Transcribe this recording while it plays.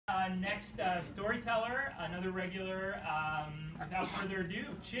next storyteller, another regular. Without further ado,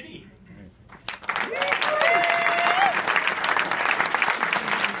 Chitty.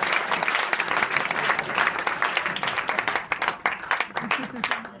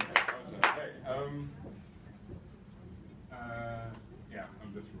 Yeah,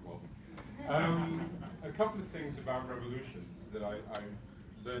 I'm just revolving. A couple of things about revolutions that I've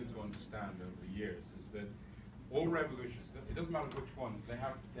learned to understand over the years is that all revolutions, it doesn't matter which ones, they're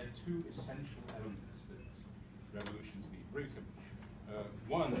two essential elements that revolutions need. Really simple.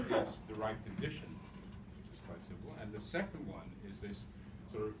 One is the right conditions, which is quite simple, and the second one is this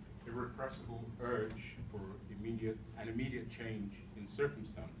sort of irrepressible urge for immediate change in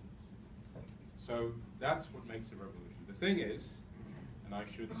circumstances. So that's what makes a revolution. The thing is, and I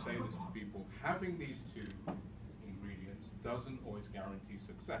should say this to people, having these two ingredients doesn't always guarantee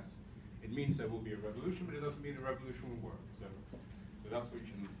success. It means there will be a revolution, but it doesn't mean the revolution will work. So that's what you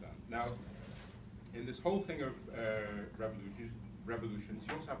should understand. Now, in this whole thing of revolutions,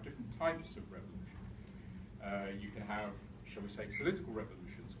 you also have different types of revolution. You can have, shall we say, political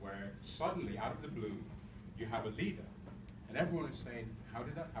revolutions, where suddenly, out of the blue, you have a leader, and everyone is saying, how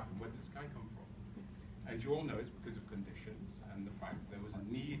did that happen? Where did this guy come from? And you all know it's because of conditions and the fact there was a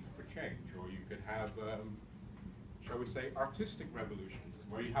need for change. Or you could have, shall we say, artistic revolutions,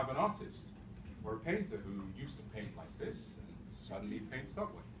 where you have an artist or a painter who used to paint like this and suddenly paints that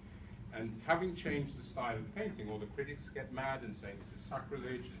way. And having changed the style of the painting, all the critics get mad and say this is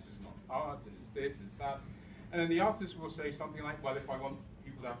sacrilege, this is not art, it's this, it's that. And then the artist will say something like, well, if I want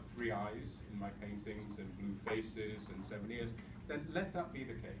people to have 3 eyes in my paintings and blue faces and 7 ears, then let that be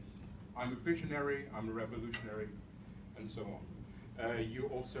the case. I'm a visionary, I'm a revolutionary, and so on. You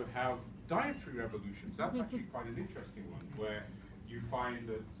also have dietary revolutions. That's actually quite an interesting one, where you find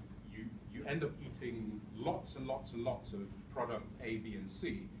that you end up eating lots and lots and lots of product A, B, and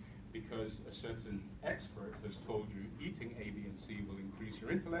C, because a certain expert has told you eating A, B, and C will increase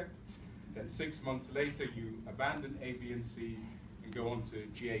your intellect. Then 6 months later, you abandon A, B, and C and go on to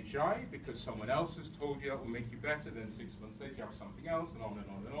GHI because someone else has told you that will make you better. Then 6 months later, you have something else, and on and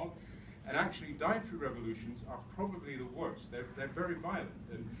on and on. And actually, dietary revolutions are probably the worst. They're very violent.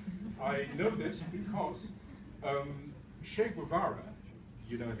 And I know this because Che Guevara,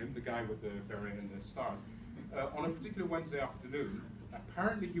 you know him, the guy with the beret and the stars, on a particular Wednesday afternoon,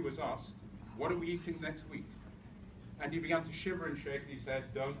 apparently he was asked, what are we eating next week? And he began to shiver and shake, and he said,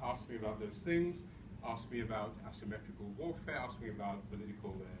 don't ask me about those things, ask me about asymmetrical warfare, ask me about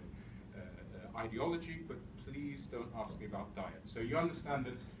political ideology, but please don't ask me about diet. So you understand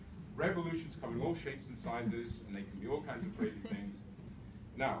that revolutions come in all shapes and sizes, and they can be all kinds of crazy things.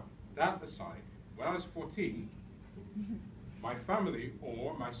 Now, that aside, when I was 14, my family,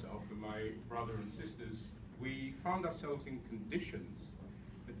 or myself and my brother and sisters, we found ourselves in conditions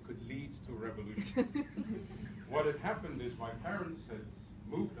that could lead to a revolution. What had happened is my parents had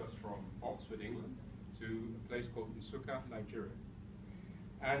moved us from Oxford, England, to a place called Nsukka, Nigeria.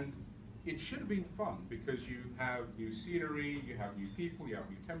 And it should have been fun because you have new scenery, you have new people, you have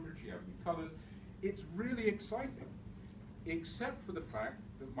new temperature, you have new colors. It's really exciting, except for the fact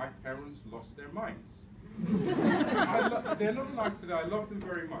that my parents lost their minds. They're not alive today, I love them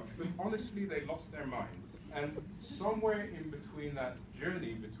very much, but honestly they lost their minds. And somewhere in between that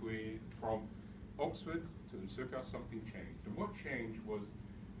journey from Oxford to Nsukka, something changed. And what changed was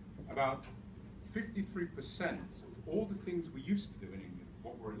about 53% of all the things we used to do in England,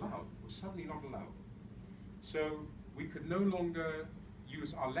 what were allowed, was suddenly not allowed. So we could no longer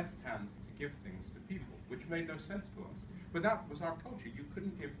use our left hand to give things to people, which made no sense to us. But that was our culture. You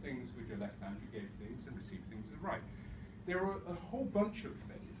couldn't give things with your left hand, you gave things and received things with the right. There were a whole bunch of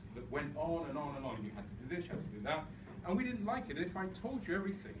things that went on and on and on. You had to do this, you had to do that, and we didn't like it. And if I told you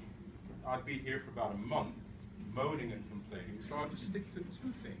everything, I'd be here for about a month, moaning and complaining. So I'll just stick to 2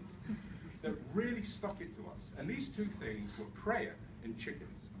 things that really stuck it to us. And these 2 things were prayer and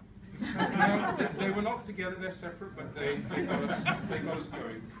chickens. They were not together, they're separate, but they got us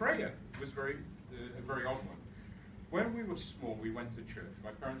going. Prayer was a very odd one. When we were small, we went to church.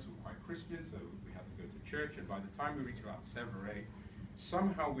 My parents were quite Christian, so we had to go to church, and by the time we reached about 7 or 8,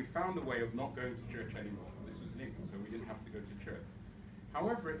 somehow we found a way of not going to church anymore. This was in England, so we didn't have to go to church.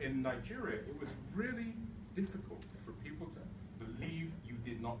 However, in Nigeria, it was really difficult for people to believe you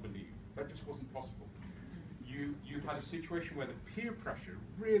did not believe. That just wasn't possible. You had a situation where the peer pressure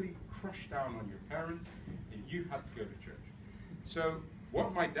really crushed down on your parents, and you had to go to church. So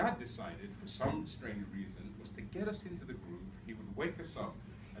what my dad decided, for some strange reason, was to get us into the groove. He would wake us up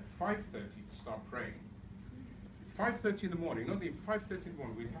at 5:30 to start praying. 5:30 in the morning, not even 5:30 in the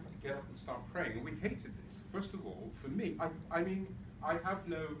morning, we'd have to get up and start praying, and we hated this. First of all, for me, I mean, I have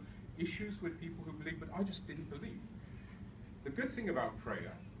no issues with people who believe, but I just didn't believe. The good thing about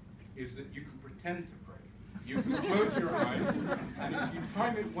prayer is that you can pretend to pray. You can close your eyes, and if you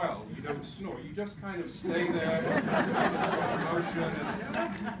time it well, you don't snore. You just kind of stay there, motion,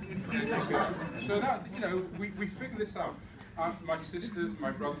 and so that, you know, we figured this out. My sisters, my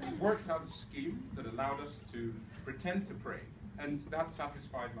brother, worked out a scheme that allowed us to pretend to pray, and that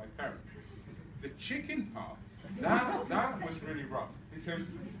satisfied my parents. The chicken part, that was really rough, because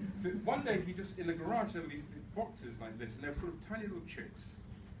one day he just, in the garage, there were these boxes like this, and they're full of tiny little chicks.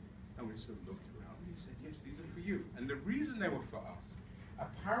 And we sort of looked around, and he said, yes, these are for you. And the reason they were for us,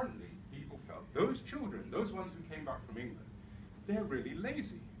 apparently people felt, those children, those ones who came back from England, they're really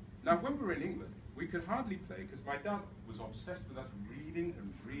lazy. Now, when we were in England, we could hardly play, because my dad was obsessed with us reading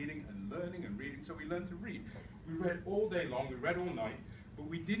and reading and learning and reading, so we learned to read. We read all day long, we read all night, but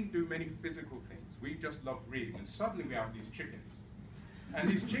we didn't do many physical things. We just loved reading, and suddenly we have these chickens. And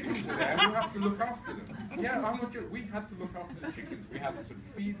these chickens are there, and we have to look after them. Yeah, I'm not joking. We had to look after the chickens. We had to sort of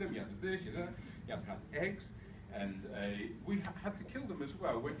feed them, you had to this, you had to have eggs, and we had to kill them as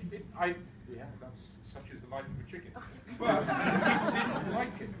well, which, that's such is the life of a chicken. But we didn't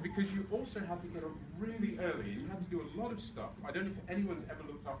like it, because you also had to get up really early, and you had to do a lot of stuff. I don't know if anyone's ever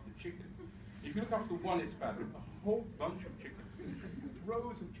looked after chickens. If you look after one, it's bad, but a whole bunch of chickens,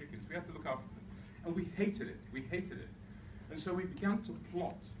 rows of chickens, we had to look after them. And we hated it, And so we began to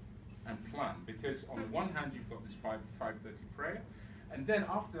plot and plan, because on the one hand you've got this 5:30 prayer, and then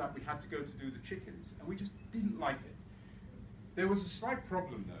after that we had to go to do the chickens, and we just didn't like it. There was a slight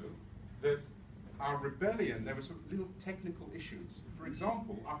problem though, that our rebellion, there were sort of little technical issues. For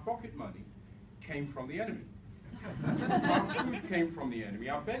example, our pocket money came from the enemy. Our food came from the enemy,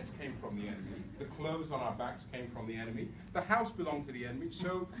 our beds came from the enemy, the clothes on our backs came from the enemy, the house belonged to the enemy,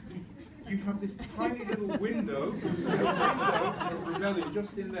 so you have this tiny little window of rebellion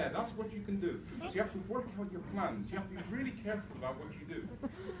just in there. That's what you can do. So you have to work out your plans. You have to be really careful about what you do.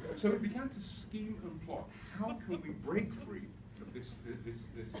 So we began to scheme and plot. How can we break free of this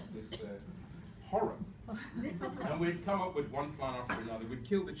horror? And we'd come up with one plan after another. We'd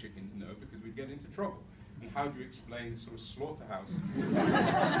kill the chickens, no, because we'd get into trouble. And how do you explain this sort of slaughterhouse?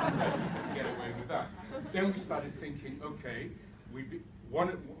 Get away with that. Then we started thinking, okay,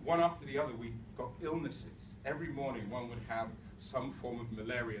 one after the other, we got illnesses. Every morning one would have some form of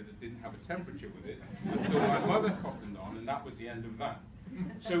malaria that didn't have a temperature with it, until my mother cottoned on, and that was the end of that.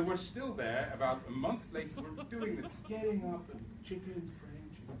 So we're still there. About a month later, we're doing this, getting up, and chickens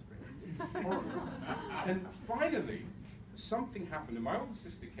praying. It's horrible. And finally, something happened, and my older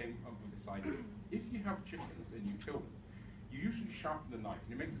sister came up with this idea. If you have chickens and you kill them, you usually sharpen the knife,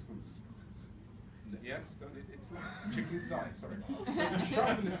 and it makes this go. Yes, it's like chickens die, sorry. You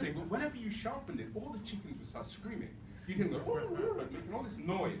sharpen this thing, but whenever you sharpened it, all the chickens would start screaming. You can go, making all this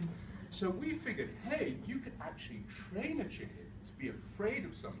noise. So we figured, hey, you could actually train a chicken to be afraid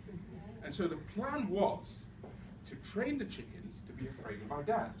of something. And so the plan was to train the chickens to be afraid of our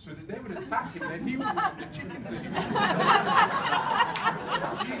dad, so that they would attack him, and he wouldn't want the chickens anymore.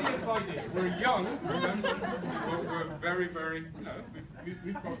 Genius idea. We're young, remember? We're very, very, you know,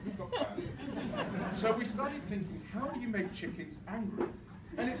 we've got plans. So we started thinking, how do you make chickens angry?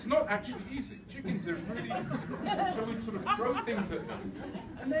 And it's not actually easy. Chickens are really, so we'd sort of throw things at them,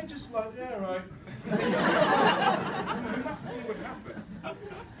 and they're just like, yeah, right. Nothing would happen.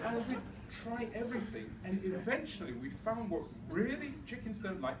 And we'd try everything, and eventually we found what really chickens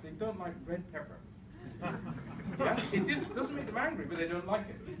don't like. They don't like red pepper. Yeah? It doesn't make them angry, but they don't like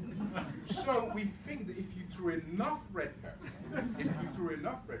it. So we figured that if you threw enough red pepper,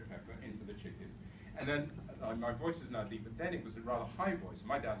 into the chickens, and then my voice is now deep, but then it was a rather high voice.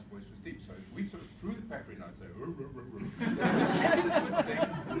 My dad's voice was deep, so if we sort of threw the pepper in, I'd say, and the chickens would think,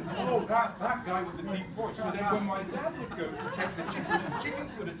 oh, that guy with the deep voice. So then when my dad would go to check the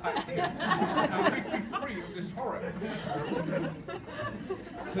chickens would attack him, and we'd be free of this horror.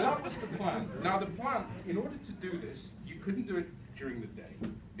 So that was the plan. Now the plan, in order to do this, you couldn't do it during the day,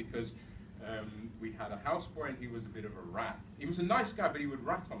 because we had a houseboy, and he was a bit of a rat. He was a nice guy, but he would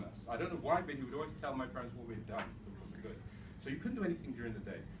rat on us. I don't know why, but he would always tell my parents what we'd done. It wasn't good. So you couldn't do anything during the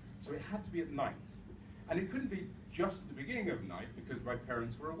day. So it had to be at night. And it couldn't be just at the beginning of night, because my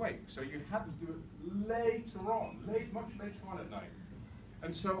parents were awake. So you had to do it later on, much later on at night.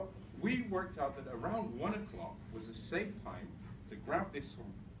 And so we worked out that around 1 o'clock was a safe time to grab this sort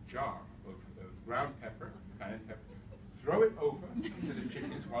of jar of ground pepper, cayenne pepper, throw it over to the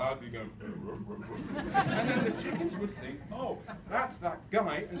chickens while I'd be going, and then the chickens would think, oh, that's that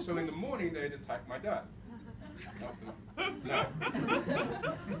guy, and so in the morning they'd attack my dad. Now,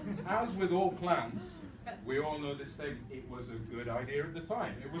 as with all plans, We all know this thing. It was a good idea at the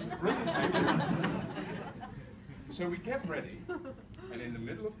time. It was a brilliant idea. So we get ready, and in the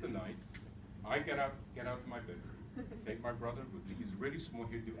middle of the night, I get out of my bedroom, take my brother with me. He's really small.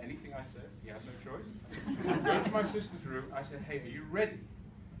 He'd do anything I said. He has no choice. Go to my sister's room. I said, hey, are you ready?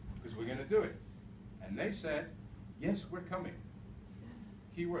 Because we're going to do it. And they said, yes, we're coming.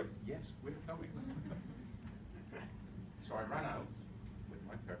 Keyword, yes, we're coming. So I ran out with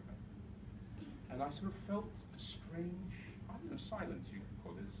my pepper, and I sort of felt a strange, I don't know, silence you could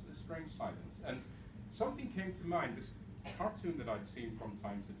call it, a strange silence. And something came to mind, this cartoon that I'd seen from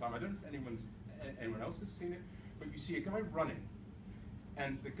time to time. I don't know if anyone else has seen it, but you see a guy running,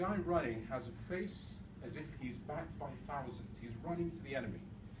 and the guy running has a face as if he's backed by thousands. He's running to the enemy.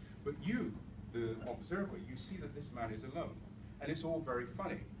 But you, the observer, you see that this man is alone. And it's all very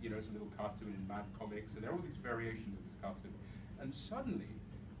funny. You know, it's a little cartoon in Mad Comics, and there are all these variations of this cartoon. And suddenly,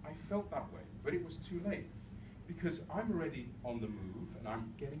 I felt that way, but it was too late. Because I'm already on the move, and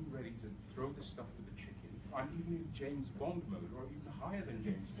I'm getting ready to throw the stuff with the chickens. I'm even in James Bond mode, or even higher than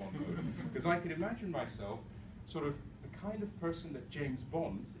James Bond mode. Because I can imagine myself sort of the kind of person that James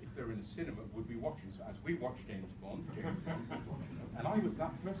Bonds, if they're in a cinema, would be watching. So as we watch James Bond was watching. And I was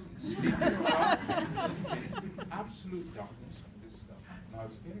that person, sneaking around in absolute darkness with this stuff. And I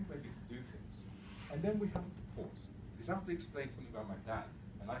was getting ready to do things. And then we have to pause. Because I have to explain something about my dad.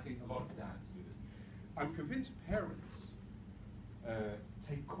 And I think a lot of dads do this. I'm convinced parents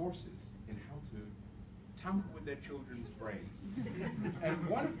take courses in how to tamper with their children's brains. And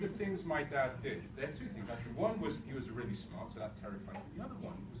one of the things my dad did, there are two things actually. One was he was really smart, so that terrified me. The other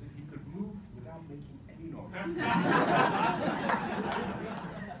one was that he could move without making any noise.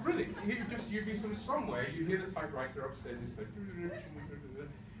 Really, you'd be sort of somewhere, you hear the typewriter upstairs, and it's like,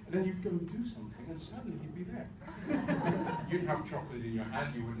 and then you'd go and do something, and suddenly he'd be there. You'd have chocolate in your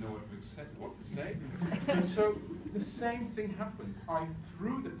hand, you wouldn't know what to say. And so the same thing happened. I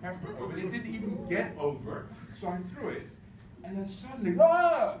threw the pepper over, it didn't even get over, so I threw it, and then suddenly,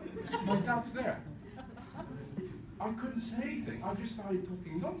 ah! My dad's there. I couldn't say anything. I just started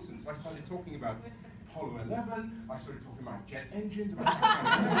talking nonsense. I started talking about Apollo 11, I started talking about jet engines,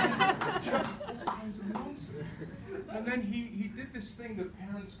 just all kinds of nonsense. And then he did this thing that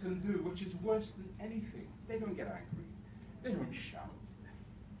parents can do, which is worse than anything. They don't get angry. They don't shout.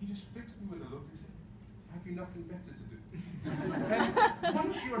 He just fixed me with a look and said, have you nothing better to do? And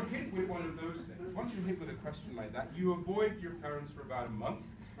once you're hit with one of those things, once you're hit with a question like that, you avoid your parents for about a month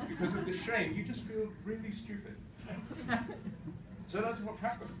because of the shame. You just feel really stupid. So that's what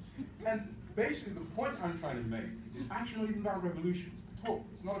happened. And basically the point I'm trying to make is actually not even about revolutions at all.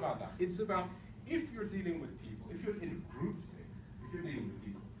 It's not about that. It's about if you're dealing with people, if you're in a group thing, if you're dealing with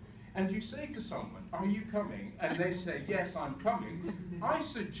people, and you say to someone, are you coming? And they say, yes, I'm coming. I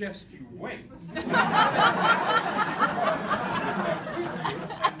suggest you wait. And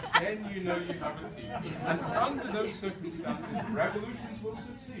then you know you have a team. And under those circumstances, revolutions will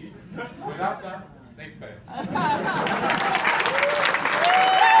succeed. Without that, they fail.